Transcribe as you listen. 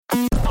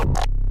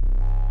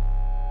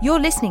You're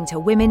listening to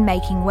Women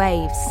Making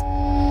Waves.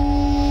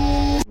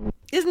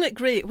 Isn't it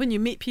great when you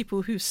meet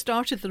people who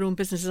started their own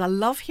businesses? I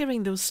love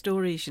hearing those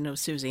stories,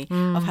 Susie,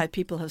 of how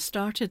people have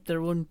started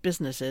their own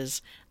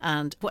businesses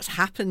and what's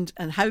happened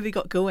and how they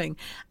got going.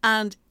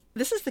 And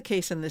this is the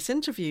case in this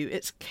interview.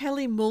 It's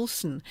Kelly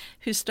Molson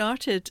who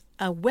started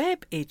a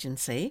web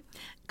agency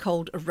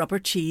called Rubber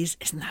Cheese.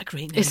 Isn't that a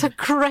great name? It's a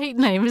great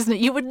name, isn't it?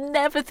 You would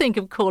never think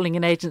of calling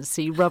an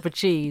agency Rubber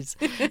Cheese.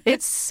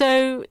 It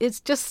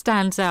just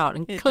stands out,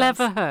 and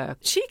clever her.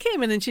 She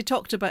came in and she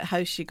talked about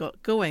how she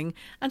got going,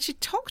 and she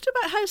talked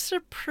about how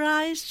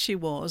surprised she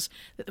was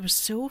that there were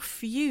so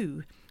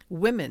few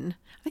women.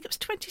 I think it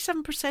was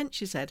 27%,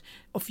 she said,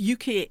 of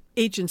UK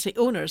agency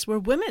owners were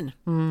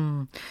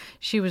women.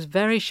 She was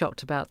very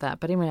shocked about that.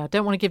 But anyway, I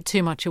don't want to give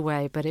too much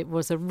away, but it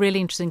was a really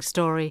interesting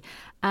story.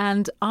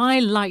 And I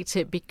liked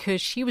it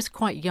because she was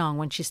quite young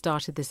when she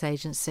started this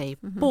agency.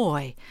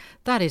 Boy,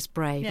 that is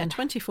brave. Yeah, and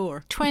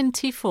 24.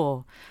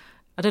 24.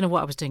 I don't know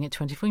what I was doing at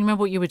 24. You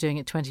remember what you were doing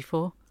at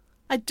 24?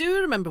 I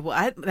do remember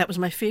that was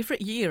my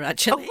favourite year,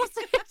 actually. Oh, was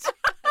it?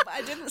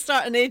 I didn't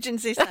start an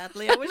agency,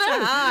 sadly. I wish I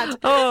had.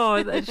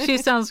 Oh, she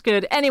sounds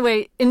good.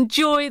 Anyway,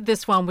 enjoy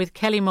this one with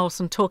Kelly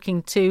Molson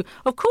talking to,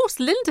 of course,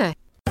 Linda.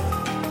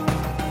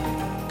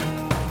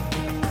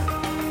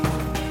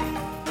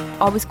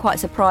 I was quite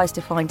surprised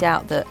to find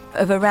out that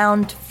of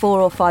around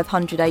 400 or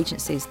 500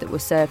 agencies that were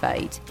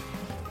surveyed,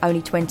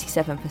 only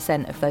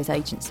 27% of those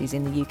agencies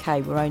in the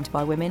UK were owned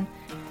by women.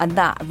 And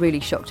that really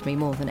shocked me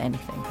more than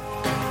anything.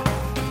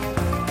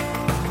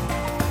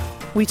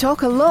 We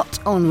talk a lot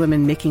on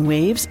Women Making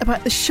Waves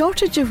about the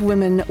shortage of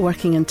women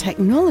working in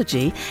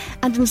technology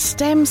and in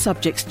STEM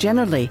subjects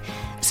generally.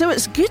 So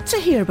it's good to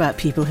hear about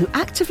people who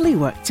actively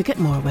work to get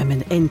more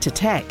women into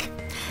tech.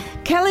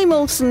 Kelly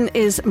Molson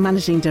is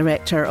Managing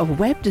Director of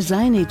web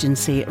design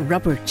agency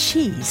Rubber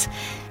Cheese,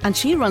 and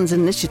she runs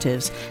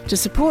initiatives to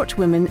support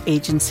women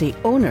agency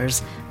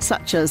owners,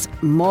 such as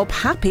Mob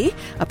Happy,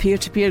 a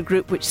peer-to-peer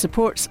group which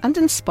supports and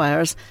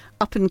inspires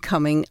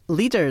up-and-coming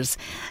leaders.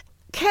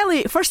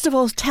 Kelly, first of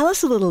all, tell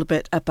us a little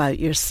bit about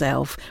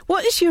yourself.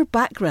 What is your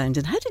background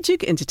and how did you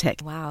get into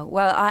tech? Wow.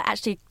 Well, I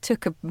actually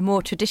took a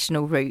more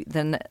traditional route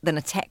than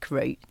a tech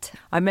route.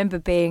 I remember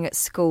being at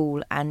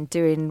school and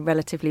doing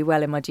relatively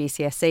well in my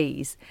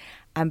GCSEs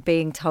and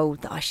being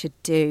told that I should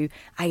do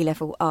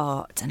A-level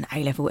art and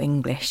A-level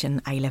English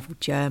and A-level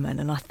German.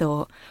 And I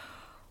thought,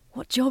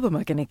 what job am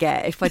I going to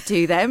get if I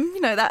do them?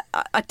 That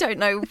I don't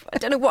know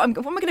what am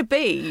I going to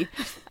be?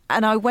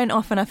 And I went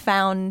off and I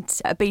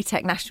found a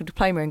BTEC National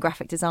Diploma in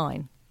Graphic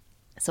Design.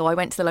 So I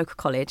went to the local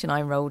college and I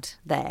enrolled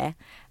there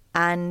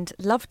and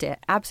loved it,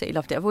 absolutely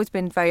loved it. I've always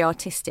been very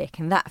artistic,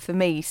 and that for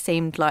me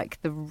seemed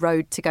like the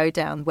road to go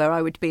down where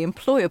I would be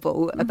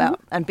employable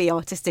and be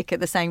artistic at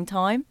the same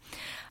time.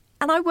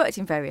 And I worked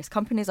in various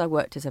companies. I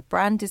worked as a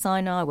brand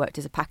designer, I worked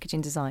as a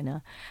packaging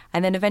designer.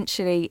 And then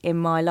eventually in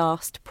my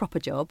last proper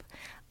job,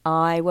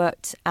 I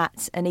worked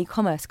at an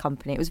e-commerce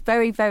company. It was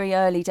very, very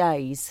early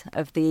days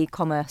of the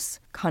e-commerce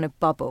kind of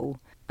bubble,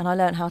 and I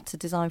learned how to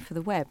design for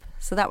the web.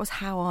 So that was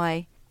how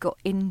I got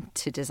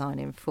into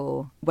designing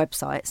for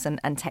websites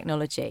and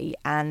technology,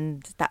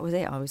 and that was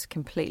it. I was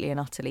completely and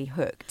utterly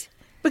hooked.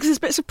 Because there's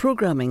bits of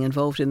programming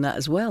involved in that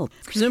as well.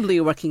 Presumably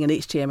you're working in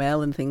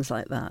HTML and things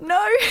like that. No.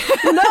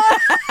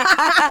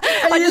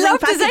 I'd love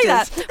to say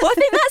that. Well, I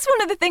think that's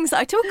one of the things that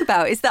I talk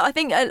about, is that I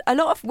think a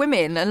lot of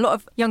women and a lot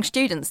of young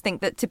students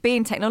think that to be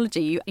in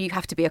technology, you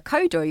have to be a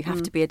coder or you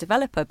have to be a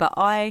developer. But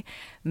I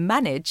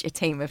manage a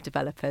team of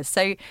developers.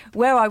 So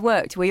where I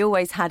worked, we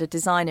always had a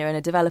designer and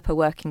a developer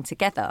working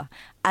together.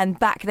 And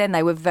back then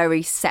they were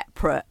very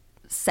separate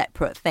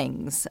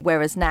things,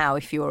 whereas now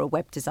if you're a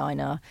web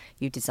designer,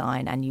 you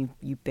design and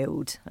you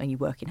build and you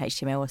work in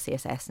HTML or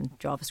CSS and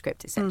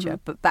JavaScript, etc.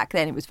 But back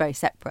then it was very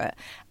separate,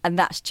 and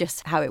that's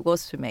just how it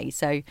was for me.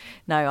 So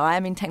no, I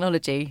am in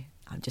technology,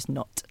 I'm just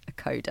not a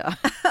coder.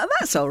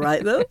 That's all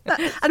right though.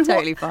 And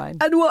totally fine.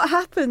 And what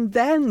happened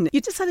then? You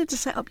decided to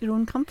set up your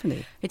own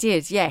company. I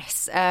did,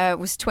 yes. I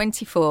was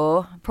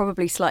 24,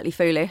 probably slightly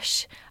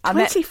foolish.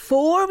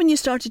 24 when you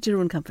started your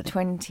own company?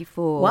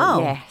 24,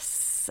 wow. Yes.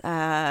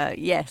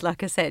 Yes,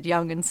 like I said,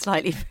 young and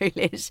slightly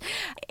foolish.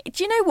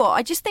 Do you know what?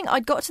 I just think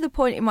I'd got to the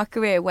point in my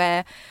career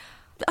where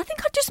I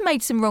think I just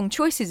made some wrong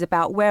choices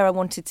about where I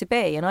wanted to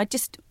be, and I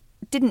just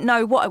didn't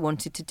know what I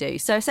wanted to do.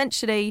 So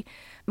essentially,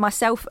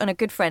 myself and a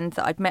good friend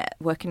that I'd met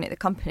working at the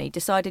company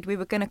decided we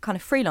were going to kind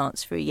of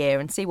freelance for a year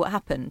and see what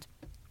happened.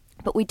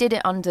 But we did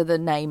it under the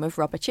name of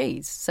Rubber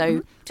Cheese.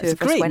 So two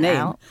of us went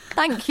out.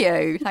 Thank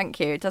you.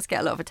 It does get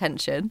a lot of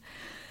attention.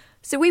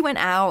 So we went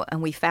out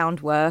and we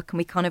found work and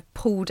we kind of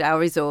pooled our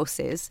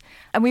resources,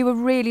 and we were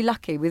really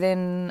lucky.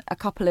 Within a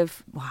couple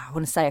of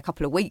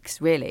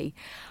weeks, really,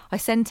 I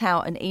sent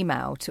out an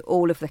email to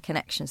all of the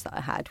connections that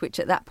I had, which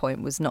at that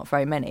point was not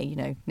very many,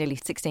 nearly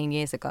 16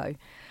 years ago.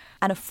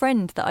 and a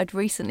friend that I'd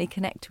recently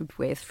connected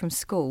with from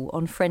school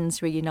on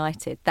Friends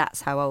Reunited.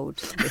 That's how old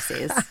this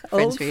is.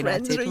 Old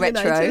Friends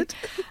Reunited.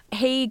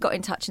 He got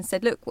in touch and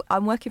said, look,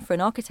 I'm working for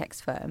an architect's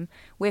firm.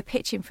 We're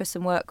pitching for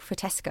some work for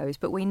Tesco's,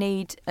 but we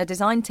need a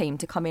design team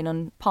to come in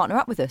and partner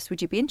up with us.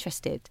 Would you be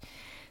interested?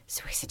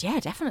 So we said, yeah,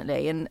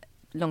 definitely. And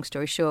long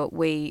story short,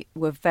 we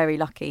were very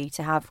lucky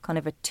to have kind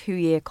of a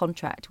 2-year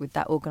contract with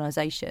that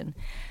organisation.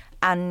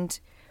 And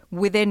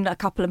within a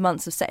couple of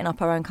months of setting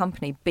up our own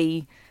company,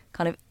 be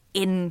kind of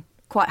in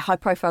quite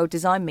high-profile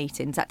design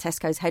meetings at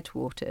Tesco's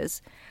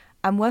headquarters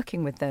and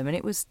working with them. And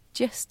it was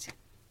just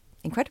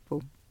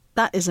incredible.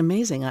 That is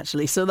amazing,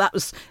 actually. So that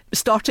was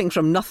starting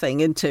from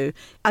nothing into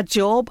a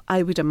job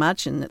I would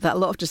imagine that a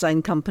lot of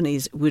design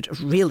companies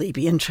would really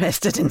be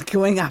interested in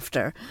going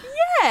after.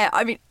 Yeah,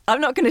 I mean, I'm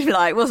not going to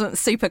lie, it wasn't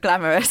super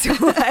glamorous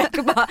work,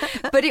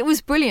 but it was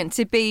brilliant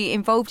to be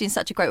involved in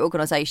such a great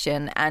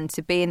organisation, and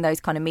to be in those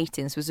kind of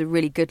meetings was a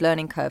really good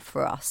learning curve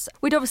for us.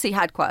 We'd obviously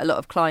had quite a lot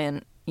of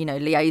client,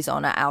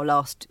 liaison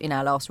in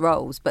our last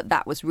roles, but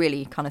that was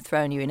really kind of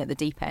throwing you in at the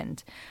deep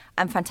end.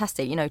 And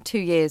fantastic, 2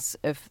 years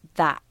of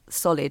that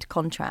solid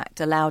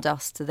contract allowed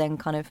us to then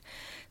kind of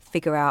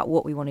figure out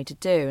what we wanted to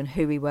do and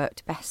who we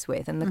worked best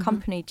with. And the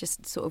company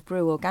just sort of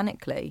grew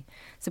organically.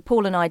 So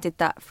Paul and I did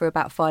that for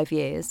about 5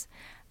 years.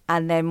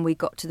 And then we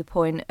got to the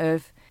point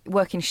of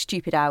working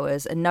stupid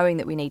hours and knowing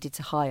that we needed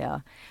to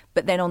hire,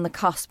 but then on the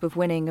cusp of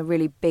winning a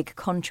really big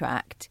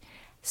contract.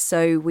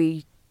 So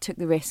we took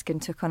the risk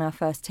and took on our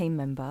first team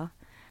member.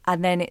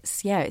 And then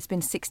it's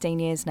been 16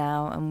 years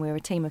now, and we're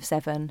a team of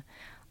 7.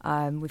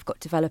 We've got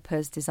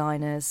developers,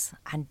 designers,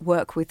 and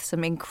work with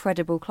some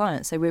incredible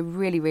clients. So we're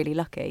really, really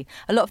lucky.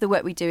 A lot of the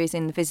work we do is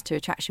in the visitor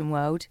attraction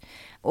world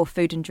or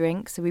food and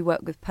drink. So we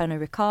work with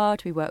Pernod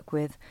Ricard. We work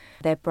with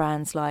their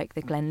brands like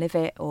the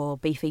Glenlivet or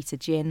Beefeater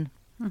Gin.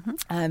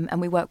 And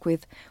we work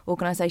with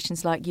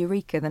organisations like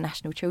Eureka, the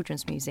National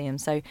Children's Museum.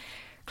 So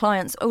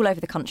clients all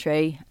over the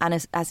country, and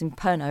as in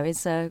Pernod,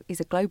 is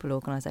a global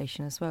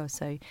organisation as well,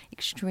 so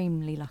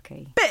extremely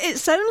lucky. But it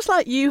sounds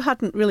like you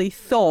hadn't really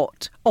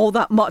thought all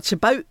that much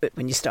about it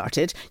when you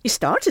started. You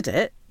started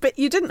it, but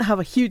you didn't have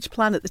a huge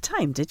plan at the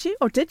time, did you?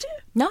 Or did you?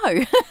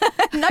 No,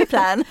 no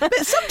plan. But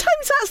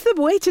sometimes that's the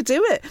way to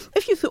do it.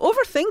 If you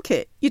overthink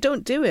it, you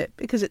don't do it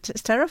because it's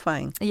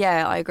terrifying.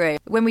 Yeah, I agree.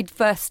 When we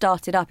first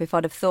started up, if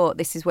I'd have thought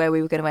this is where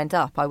we were going to end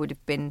up, I would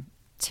have been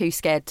too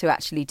scared to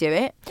actually do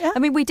it. Yeah. I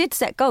mean, we did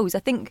set goals. I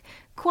think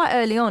quite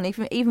early on,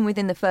 even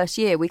within the first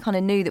year, we kind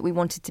of knew that we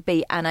wanted to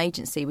be an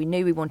agency. We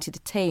knew we wanted a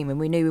team, and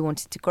we knew we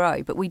wanted to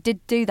grow. But we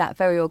did do that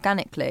very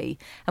organically,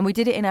 and we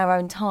did it in our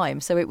own time.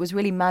 So it was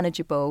really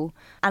manageable,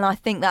 and I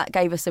think that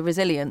gave us a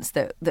resilience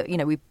that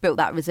we built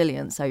that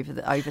resilience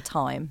over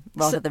time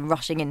rather than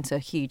rushing into a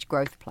huge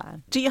growth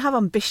plan. Do you have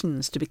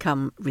ambitions to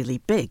become really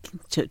big,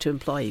 to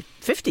employ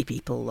 50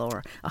 people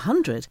or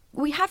 100?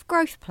 We have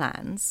growth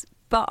plans,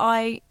 but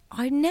I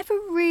never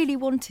really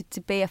wanted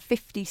to be a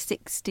 50,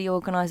 60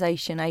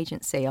 organisation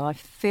agency. I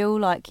feel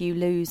like you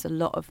lose a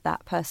lot of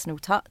that personal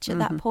touch at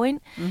that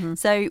point.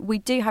 So we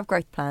do have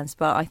growth plans,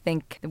 but I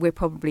think we're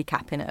probably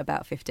capping at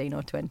about 15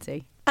 or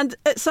 20. And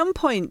at some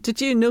point, did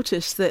you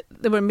notice that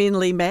there were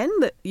mainly men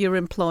that you're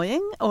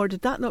employing, or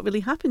did that not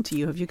really happen to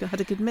you? Have you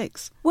had a good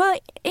mix? Well,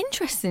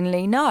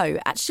 interestingly, no.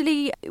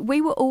 Actually,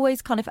 we were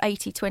always kind of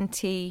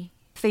 80-20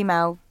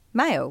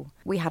 female-male.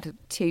 We had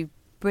 2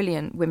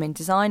 brilliant women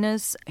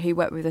designers who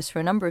worked with us for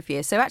a number of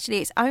years. So actually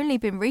it's only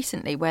been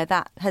recently where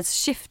that has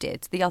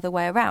shifted the other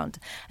way around.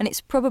 And it's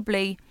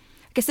probably,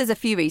 I guess there's a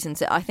few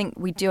reasons. I think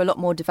we do a lot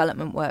more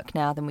development work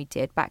now than we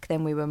did. Back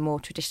then we were more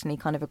traditionally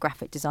kind of a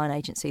graphic design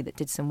agency that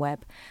did some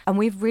web. And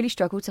we've really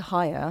struggled to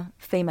hire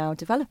female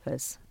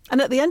developers.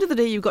 And at the end of the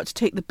day, you've got to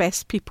take the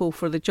best people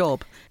for the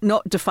job,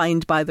 not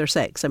defined by their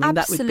sex. I mean,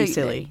 Absolutely. That would be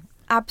silly.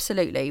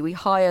 Absolutely. We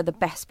hire the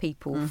best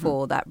people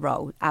for that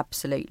role.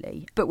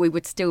 Absolutely. But we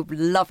would still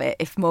love it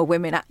if more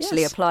women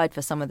actually applied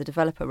for some of the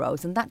developer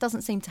roles. And that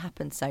doesn't seem to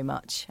happen so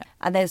much.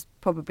 And there's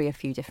probably a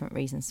few different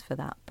reasons for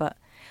that. But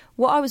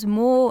what I was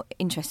more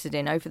interested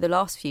in over the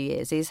last few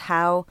years is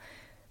how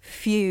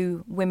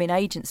few women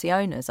agency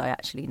owners I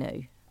actually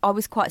knew. I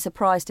was quite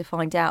surprised to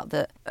find out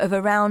that of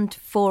around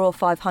 400 or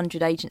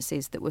 500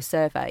 agencies that were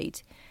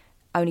surveyed,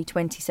 only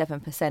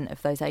 27%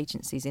 of those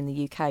agencies in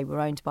the UK were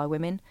owned by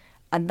women.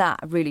 And that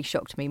really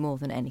shocked me more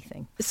than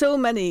anything. So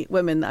many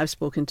women that I've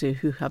spoken to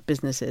who have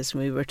businesses,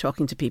 when we were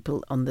talking to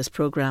people on this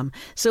programme,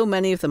 so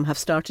many of them have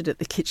started at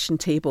the kitchen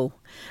table.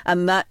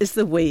 And that is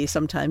the way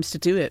sometimes to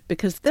do it,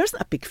 because there's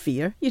not a big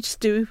fear. You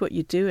just do what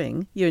you're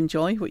doing. You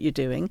enjoy what you're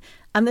doing.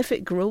 And if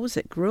it grows,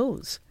 it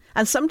grows.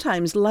 And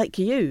sometimes, like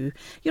you're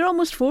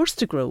almost forced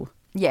to grow.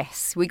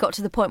 Yes, we got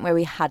to the point where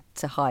we had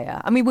to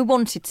hire. I mean, we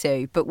wanted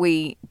to, but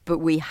we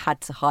had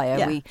to hire.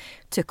 Yeah. We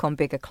took on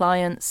bigger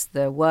clients.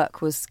 The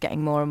work was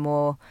getting more and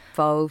more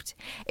involved.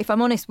 If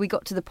I'm honest, we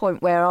got to the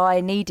point where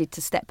I needed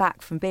to step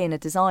back from being a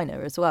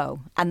designer as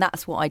well. And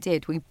that's what I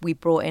did. We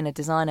brought in a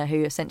designer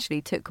who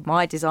essentially took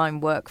my design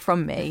work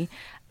from me,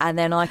 and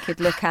then I could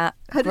look at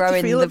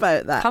growing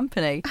the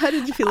company. How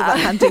did you feel about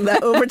handing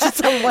that over to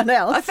someone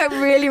else? I felt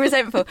really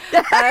resentful.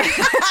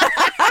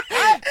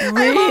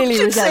 Really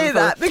resentful. Say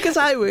that because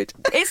I would.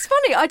 It's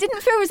funny. I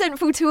didn't feel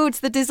resentful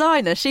towards the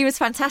designer. She was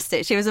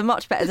fantastic. She was a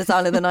much better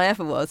designer than I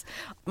ever was.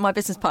 My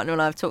business partner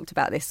and I have talked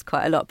about this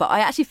quite a lot, but I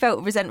actually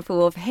felt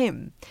resentful of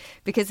him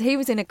because he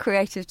was in a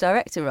creative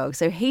director role.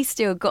 So he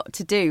still got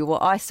to do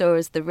what I saw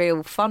as the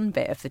real fun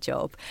bit of the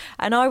job.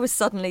 And I was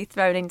suddenly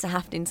thrown into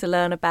having to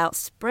learn about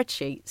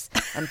spreadsheets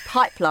and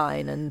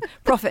pipeline and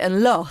profit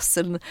and loss.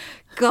 And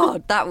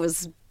God, that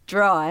was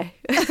dry.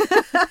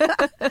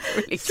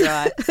 Really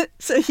dry.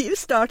 So you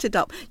started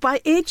up by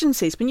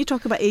agencies. When you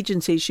talk about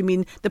agencies, you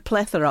mean the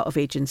plethora of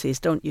agencies,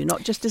 don't you?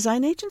 Not just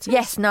design agencies?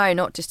 Yes, no,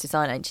 not just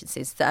design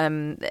agencies.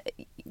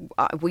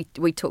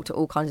 We talk to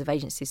all kinds of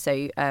agencies.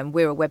 So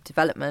we're a web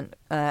development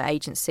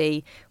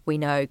agency. We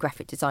know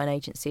graphic design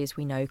agencies.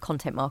 We know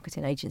content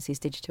marketing agencies,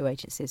 digital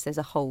agencies. There's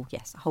a whole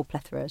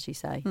plethora, as you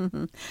say.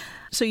 Mm-hmm.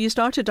 So you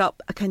started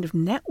up a kind of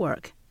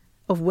network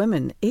of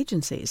women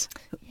agencies,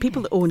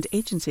 people that owned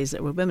agencies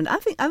that were women. I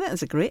think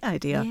that's a great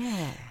idea.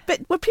 Yeah.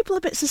 But were people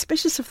a bit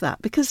suspicious of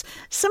that? Because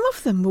some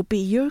of them will be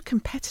your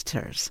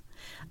competitors.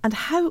 And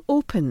how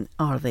open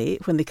are they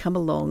when they come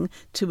along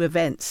to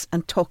events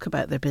and talk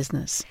about their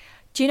business?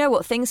 Do you know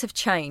what? Things have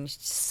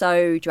changed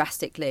so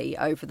drastically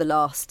over the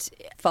last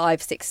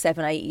 5, 6,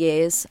 7, 8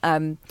 years.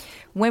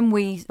 When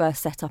we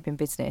first set up in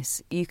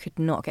business, you could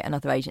not get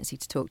another agency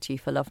to talk to you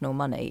for love nor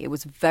money. It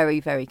was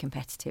very, very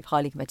competitive,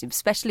 highly competitive,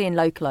 especially in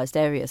localised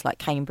areas like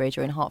Cambridge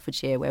or in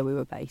Hertfordshire where we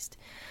were based.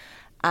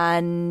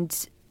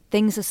 And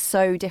things are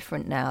so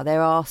different now.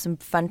 There are some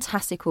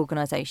fantastic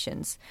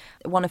organisations,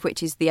 one of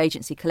which is the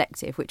Agency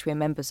Collective, which we're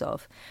members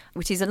of,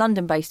 which is a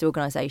London-based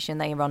organisation.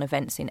 They run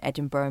events in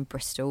Edinburgh and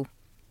Bristol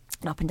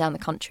and up and down the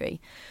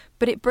country,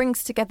 but it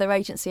brings together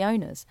agency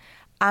owners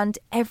and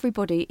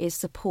everybody is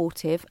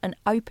supportive and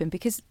open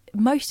because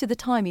most of the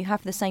time you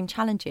have the same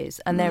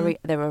challenges and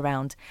they're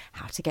around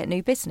how to get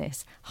new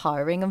business,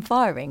 hiring and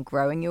firing,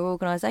 growing your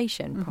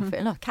organisation, profit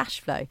and loss,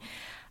 cash flow.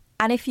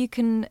 And if you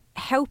can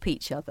help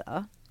each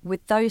other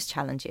with those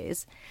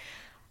challenges,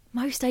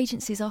 most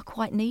agencies are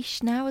quite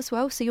niche now as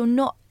well, so you're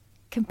not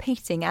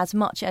competing as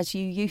much as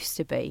you used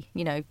to be.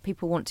 You know,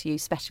 people want to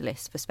use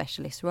specialists for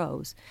specialist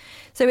roles.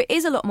 So it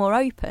is a lot more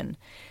open.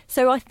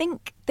 So I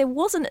think there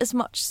wasn't as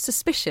much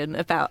suspicion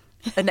about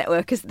a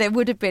network as there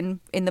would have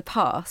been in the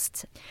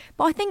past.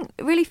 But I think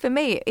really for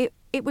me,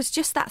 it was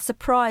just that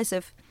surprise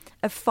of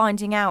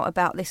finding out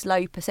about this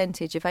low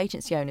percentage of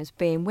agency owners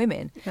being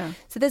women. Yeah.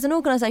 So there's an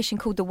organisation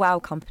called the Wow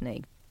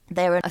Company.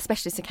 They're a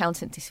specialist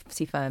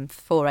accountancy firm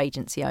for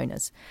agency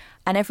owners.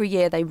 And every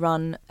year they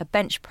run a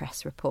bench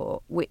press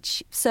report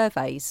which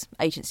surveys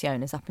agency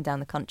owners up and down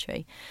the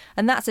country.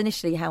 And that's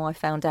initially how I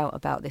found out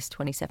about this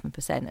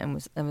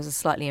 27% and was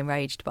slightly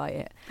enraged by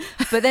it.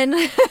 But then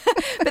I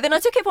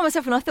took it upon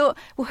myself and I thought,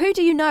 well, who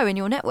do you know in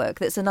your network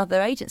that's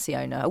another agency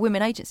owner, a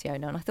women agency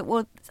owner? And I thought,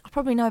 well, I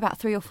probably know about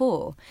 3 or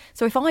 4.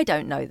 So if I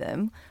don't know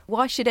them,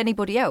 why should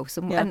anybody else?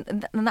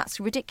 And that's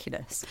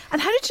ridiculous.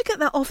 And how did you get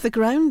that off the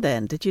ground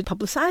then? Did you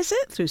publicise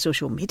it through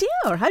social media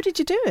or how did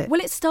you do it? Well,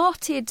 it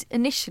started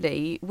initially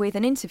with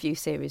an interview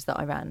series that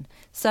I ran.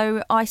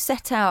 So I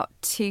set out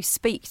to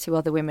speak to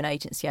other women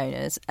agency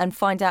owners and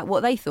find out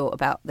what they thought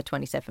about the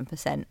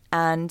 27%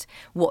 and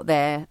what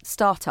their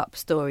startup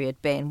story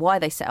had been, why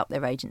they set up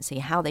their agency,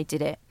 how they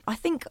did it. I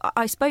think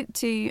I spoke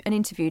to and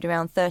interviewed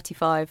around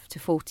 35 to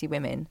 40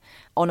 women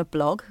on a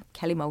blog,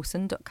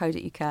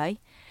 kellymolson.co.uk.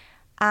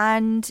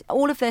 And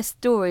all of their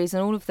stories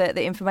and all of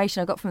the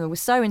information I got from them was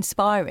so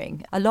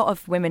inspiring. A lot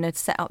of women had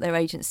set up their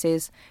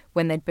agencies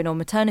when they'd been on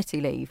maternity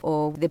leave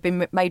or they'd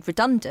been made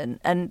redundant.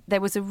 And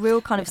there was a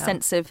real kind of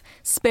sense of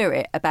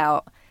spirit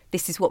about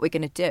this is what we're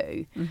going to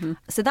do. Mm-hmm.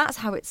 So that's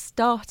how it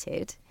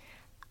started.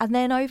 And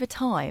then over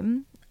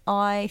time,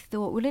 I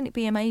thought, wouldn't it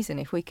be amazing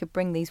if we could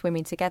bring these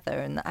women together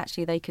and that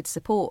actually they could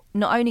support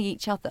not only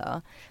each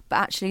other, but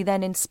actually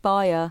then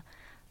inspire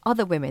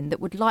other women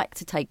that would like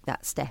to take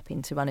that step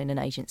into running an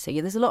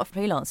agency. There's a lot of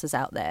freelancers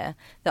out there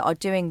that are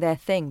doing their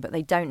thing, but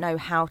they don't know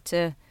how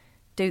to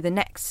do the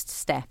next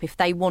step if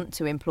they want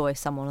to employ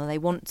someone or they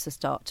want to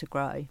start to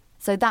grow.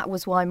 So that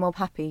was why Mob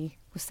Happy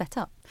was set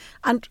up.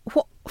 And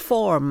what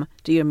form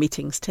do your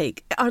meetings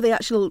take? Are they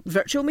actual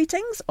virtual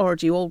meetings or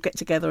do you all get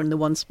together in the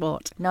one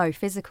spot? No,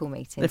 physical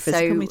meetings. They're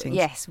physical meetings?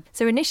 Yes.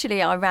 So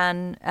initially I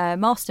ran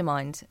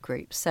mastermind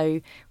groups.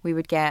 So we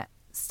would get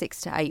 6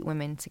 to 8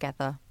 women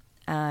together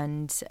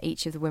and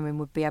each of the women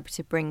would be able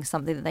to bring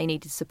something that they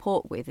needed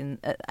support with. And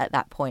at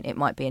that point, it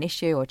might be an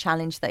issue or a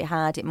challenge they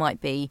had. It might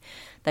be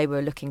they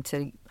were looking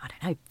to,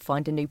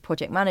 find a new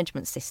project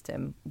management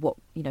system. What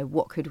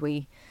could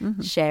we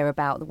share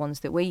about the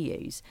ones that we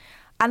use?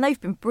 And they've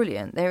been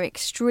brilliant. They're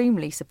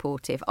extremely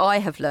supportive. I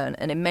have learned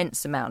an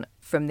immense amount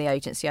from the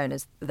agency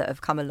owners that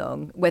have come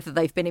along, whether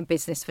they've been in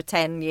business for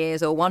 10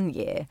 years or 1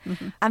 year,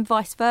 and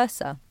vice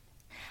versa.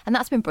 And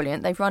that's been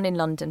brilliant. They've run in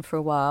London for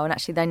a while, and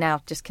actually they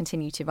now just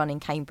continue to run in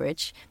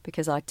Cambridge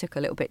because I took a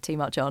little bit too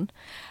much on.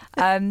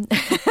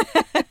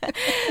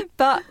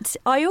 But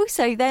I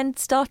also then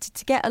started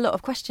to get a lot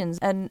of questions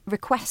and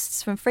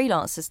requests from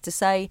freelancers to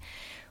say,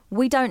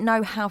 we don't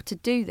know how to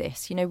do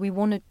this. You know, we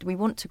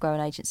want to grow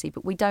an agency,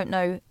 but we don't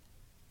know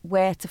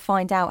where to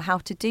find out how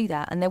to do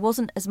that. And there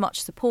wasn't as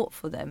much support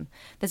for them.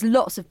 There's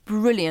lots of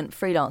brilliant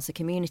freelancer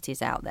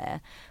communities out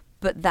there,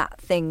 but that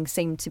thing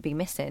seemed to be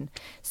missing.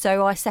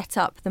 So I set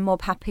up the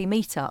Mob Happy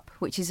Meetup,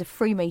 which is a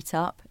free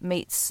meetup,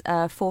 meets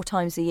 4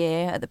 times a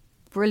year at the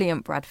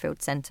brilliant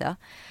Bradfield Centre.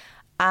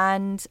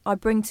 And I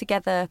bring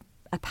together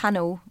a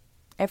panel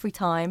every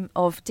time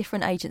of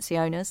different agency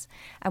owners,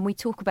 and we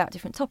talk about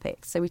different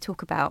topics. So we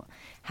talk about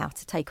how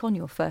to take on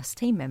your first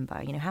team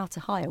member, you know, how to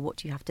hire, what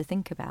do you have to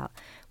think about.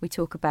 We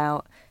talk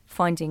about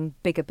finding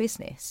bigger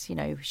business, you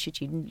know,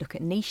 should you look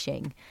at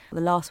niching. The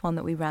last one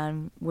that we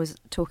ran was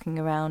talking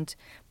around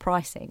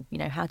pricing, you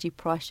know, how do you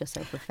price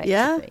yourself effectively?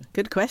 Yeah,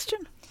 good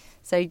question.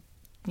 So,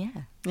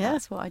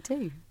 that's what I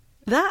do.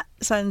 That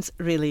sounds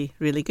really,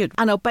 really good.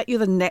 And I'll bet you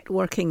the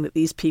networking that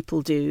these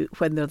people do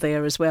when they're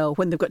there as well,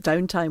 when they've got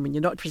downtime, when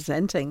you're not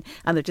presenting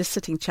and they're just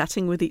sitting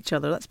chatting with each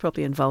other, that's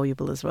probably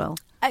invaluable as well.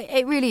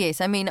 It really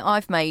is. I mean,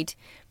 I've made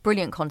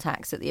brilliant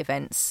contacts at the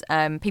events,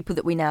 people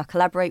that we now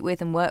collaborate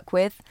with and work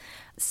with.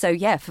 So,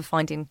 yeah, for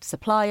finding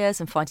suppliers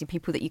and finding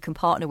people that you can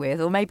partner with,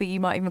 or maybe you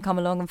might even come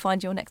along and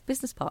find your next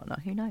business partner.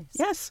 Who knows?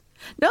 Yes.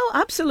 No,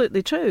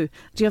 absolutely true.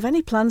 Do you have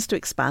any plans to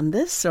expand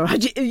this? Or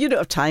you don't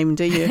have time,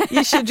 do you?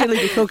 You should really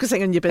be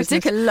focusing on your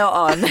business. I took a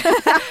lot on.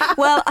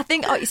 Well, I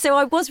think, so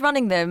I was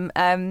running them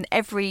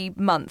every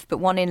month, but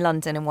one in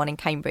London and one in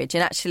Cambridge.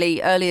 And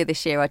actually, earlier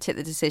this year, I took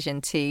the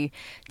decision to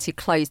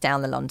close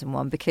down the London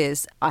one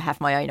because I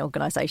have my own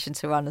organisation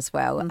to run as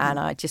well. And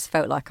I just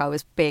felt like I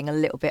was being a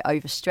little bit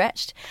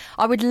overstretched.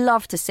 I would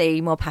love to see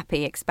Mob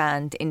Happy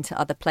expand into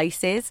other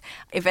places.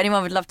 If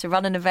anyone would love to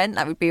run an event,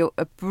 that would be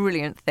a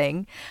brilliant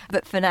thing.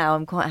 But for now,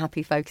 I'm quite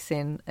happy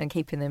focusing and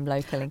keeping them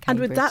local in Cambridge. And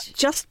would that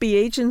just be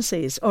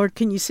agencies, or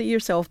can you see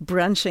yourself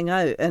branching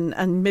out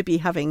and maybe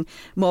having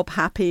Mob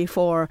Happy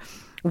for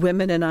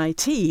women in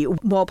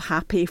IT, Mob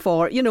Happy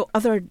for, you know,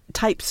 other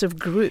types of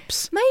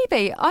groups?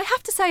 Maybe. I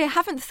have to say I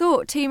haven't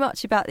thought too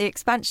much about the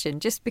expansion,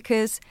 just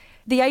because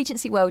the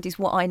agency world is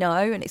what I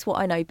know and it's what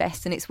I know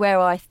best, and it's where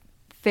I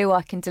feel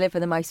I can deliver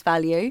the most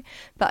value.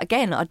 But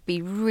again, I'd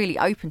be really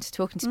open to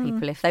talking to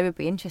people if they would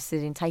be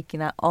interested in taking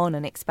that on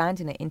and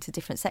expanding it into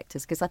different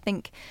sectors, because I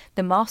think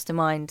the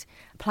Mastermind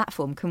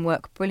platform can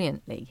work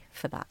brilliantly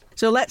for that.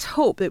 So let's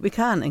hope that we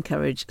can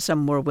encourage some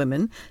more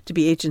women to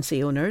be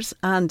agency owners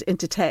and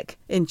into tech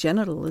in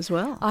general as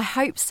well. I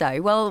hope so.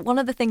 Well, one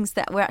of the things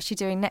that we're actually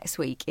doing next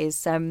week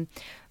is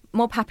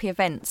Mob Happy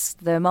events,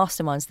 the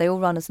masterminds, they all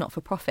run as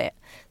not-for-profit.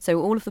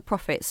 So all of the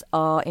profits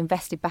are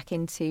invested back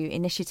into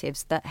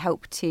initiatives that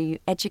help to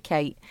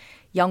educate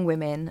young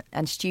women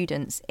and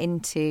students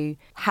into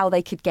how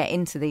they could get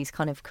into these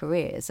kind of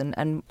careers.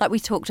 And like we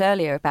talked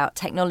earlier about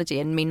technology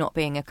and me not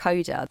being a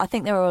coder, I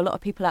think there are a lot of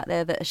people out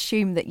there that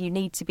assume that you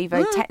need to be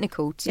very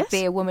technical to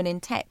be a woman in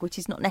tech, which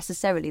is not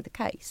necessarily the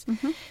case.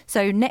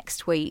 So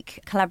next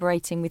week,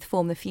 collaborating with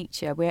Form the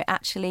Future, we're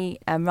actually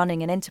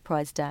running an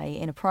enterprise day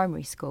in a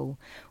primary school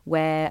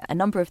where a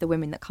number of the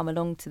women that come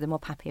along to the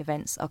Mob Happy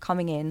events are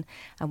coming in,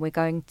 and we're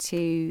going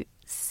to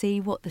see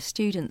what the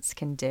students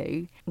can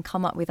do and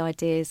come up with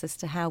ideas as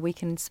to how we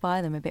can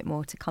inspire them a bit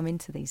more to come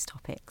into these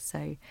topics.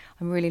 So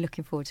I'm really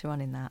looking forward to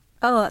running that.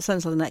 Oh, that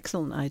sounds like an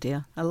excellent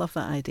idea. I love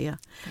that idea.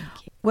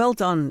 Thank you. Well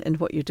done in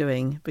what you're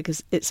doing,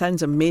 because it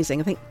sounds amazing.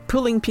 I think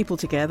pulling people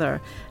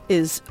together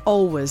is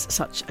always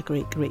such a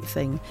great, great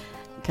thing.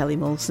 Kelly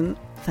Molson,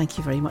 thank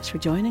you very much for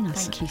joining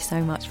us. Thank you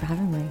so much for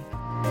having me.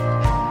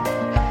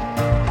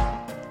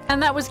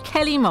 And that was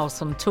Kelly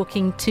Molson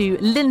talking to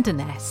Linda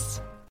Ness.